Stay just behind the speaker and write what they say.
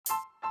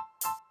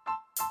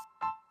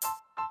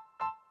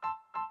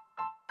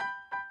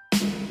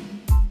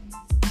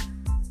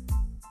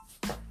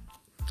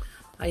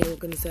Hi, you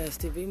welcome to Sass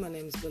TV. My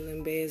name is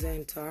Belinda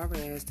and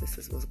Tauras. This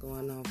is what's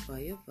going on for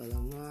you for the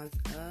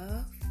month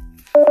of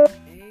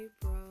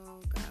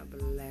April. God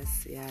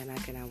bless you, and I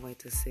cannot wait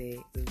to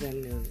see the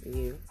new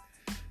you.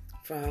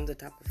 From the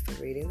top of the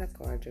reading, the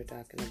cards are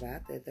talking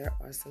about that there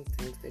are some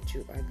things that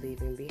you are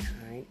leaving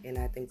behind, and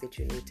I think that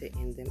you need to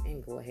end them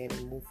and go ahead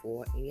and move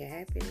forward in your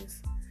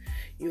happiness.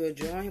 You are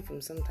drawing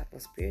from some type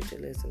of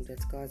spiritualism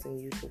that's causing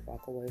you to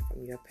walk away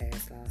from your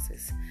past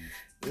losses.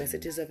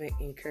 Messages of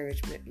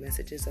encouragement,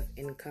 messages of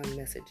income,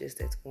 messages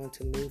that's going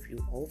to move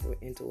you over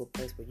into a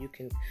place where you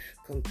can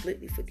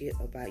completely forget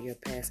about your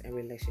past and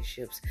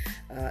relationships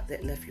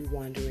that left you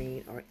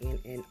wandering or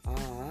in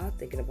awe,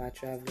 thinking about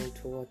traveling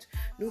towards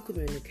new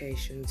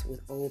communications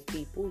with old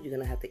people. You're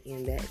going to have to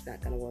end that. It's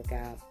not going to work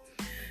out.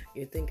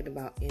 You're thinking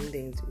about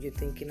endings. You're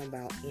thinking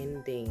about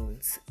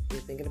endings.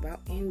 You're thinking about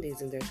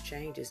endings, and there's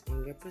changes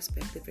in your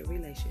perspective in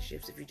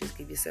relationships if you just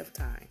give yourself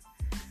time.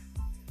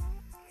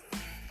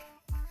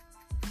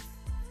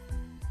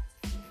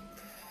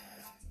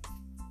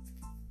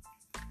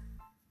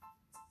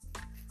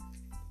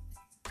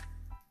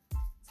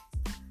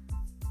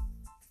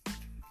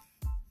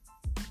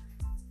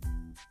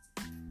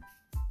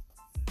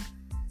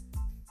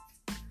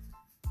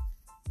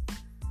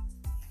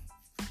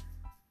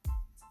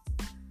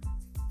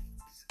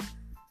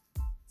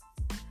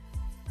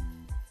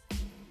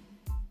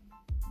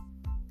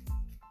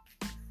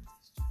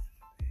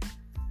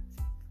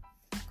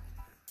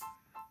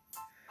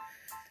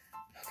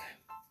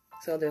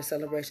 So there's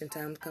celebration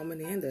time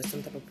coming in. There's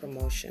some type of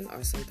promotion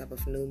or some type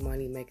of new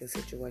money-making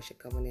situation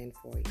coming in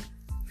for you.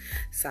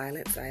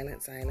 Silence. It's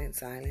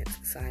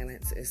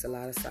a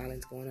lot of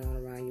silence going on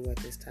around you at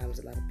this time. There's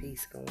a lot of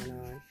peace going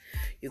on.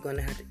 You're going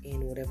to have to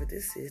end whatever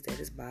this is that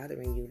is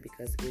bothering you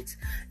because it's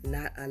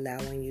not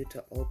allowing you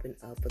to open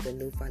up for the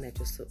new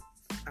financial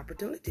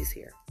opportunities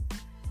here.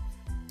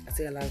 I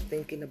see a lot of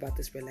thinking about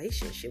this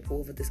relationship,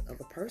 whoever this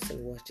other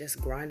person was,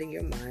 just grinding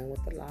your mind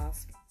with the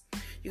loss.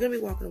 You're going to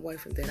be walking away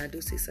from that. I do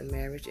see some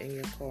marriage in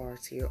your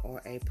cards here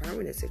or a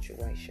permanent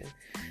situation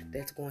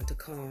that's going to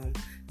calm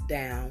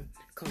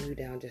you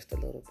down just a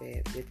little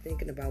bit. You're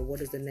thinking about what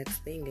is the next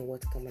thing and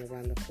what's coming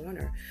around the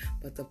corner,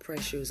 but the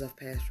pressures of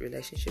past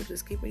relationships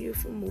is keeping you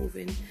from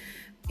moving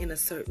in a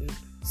certain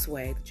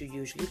sway that you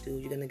usually do.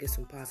 You're going to get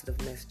some positive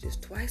messages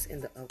twice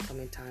in the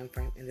upcoming time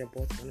frame, and they're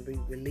both going to be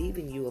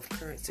relieving you of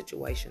current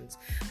situations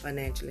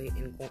financially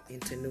and going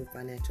into new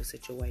financial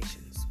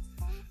situations.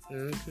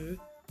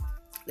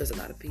 There's a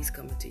lot of peace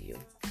coming to you.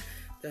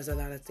 There's a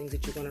lot of things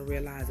that you're going to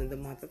realize in the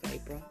month of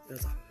April.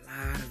 There's a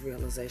lot of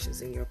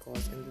realizations in your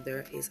course, and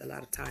there is a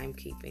lot of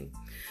timekeeping.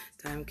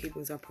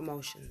 Timekeepings are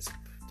promotions.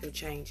 They're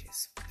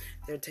changes.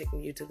 They're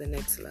taking you to the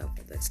next level.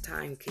 That's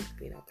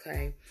timekeeping,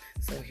 okay?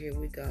 So here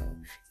we go.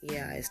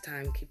 Yeah, it's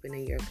timekeeping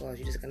in your course.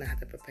 You're just going to have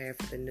to prepare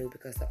for the new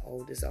because the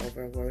old is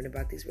over. Worrying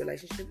about these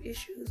relationship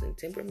issues and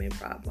temperament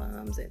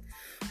problems and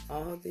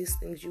all these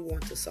things you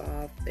want to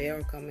solve, they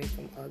are coming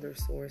from other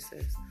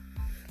sources.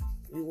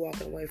 You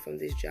walking away from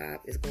this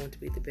job is going to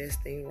be the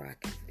best thing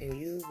rocking. And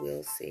you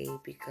will see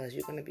because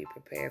you're going to be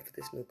prepared for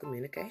this new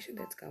communication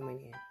that's coming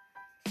in.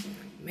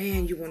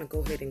 Man, you want to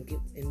go ahead and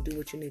do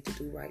what you need to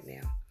do right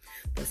now.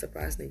 But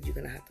surprisingly, you're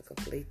going to have to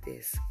complete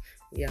this.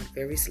 Yeah,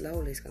 very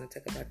slowly. It's going to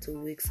take about 2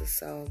 weeks or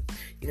so.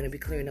 You're going to be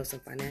clearing up some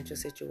financial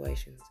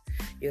situations.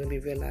 You're going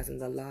to be realizing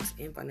the loss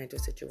in financial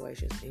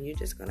situations. And you're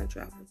just going to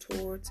travel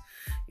towards,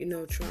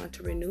 trying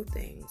to renew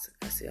things.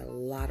 I see a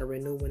lot of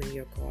renewing in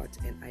your cards.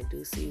 And I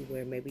do see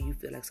where maybe you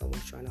feel like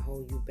someone's trying to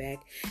hold you back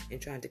and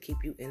trying to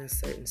keep you in a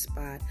certain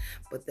spot.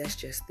 But that's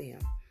just them.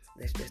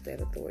 That's just that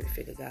authority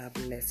figure. God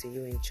bless you.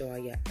 You enjoy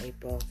your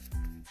April,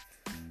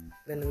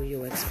 the new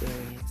year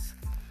experience.